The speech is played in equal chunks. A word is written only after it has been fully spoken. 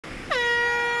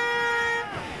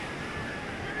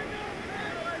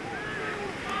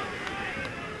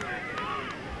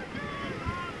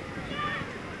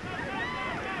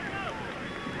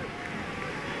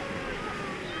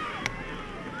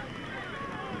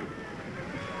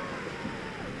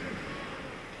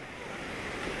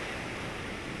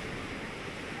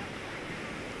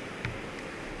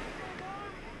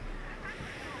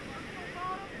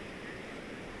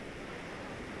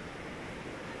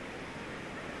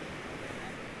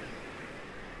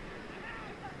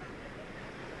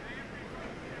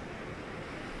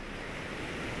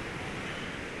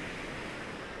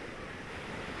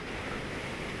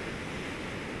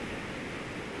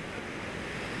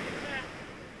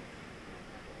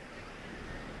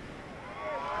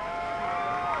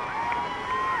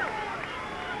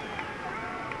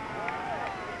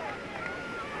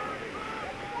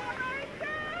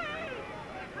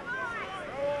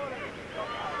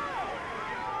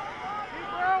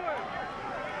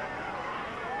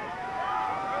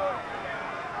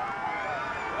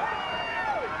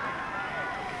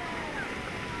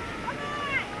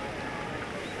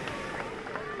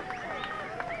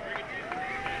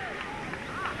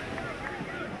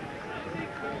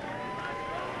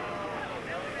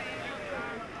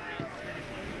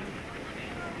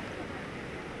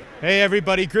Hey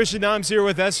everybody, Christian Noms here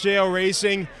with SJL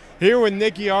Racing, here with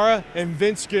Nick Guidara and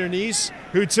Vince Granese,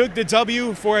 who took the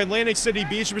W for Atlantic City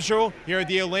Beach Patrol here at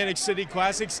the Atlantic City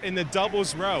Classics in the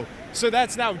doubles row. So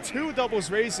that's now 2 doubles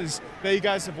races that you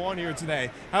guys have won here today.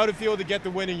 How did it feel to get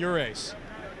the win in your race?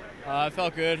 It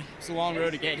felt good. It's a long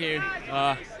road to get here.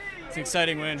 It's an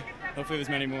exciting win. Hopefully there's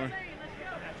many more.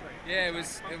 Yeah, it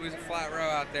was a flat row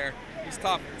out there. It was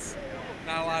tough. It's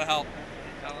not a lot of help.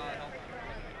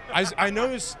 I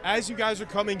noticed as you guys were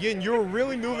coming in, you were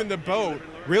really moving the boat,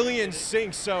 really in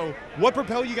sync. So what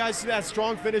propelled you guys to that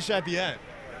strong finish at the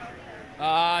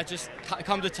end? Just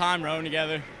come to time rowing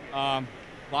together. A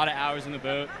lot of hours in the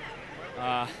boat.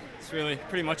 It's really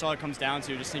pretty much all it comes down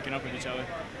to, just syncing up with each other.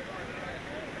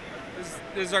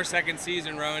 This is our second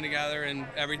season rowing together, and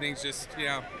everything's just,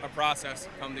 a process to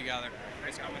come together.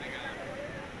 It's coming together.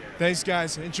 Thanks,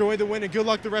 guys. Enjoy the win and good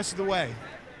luck the rest of the way.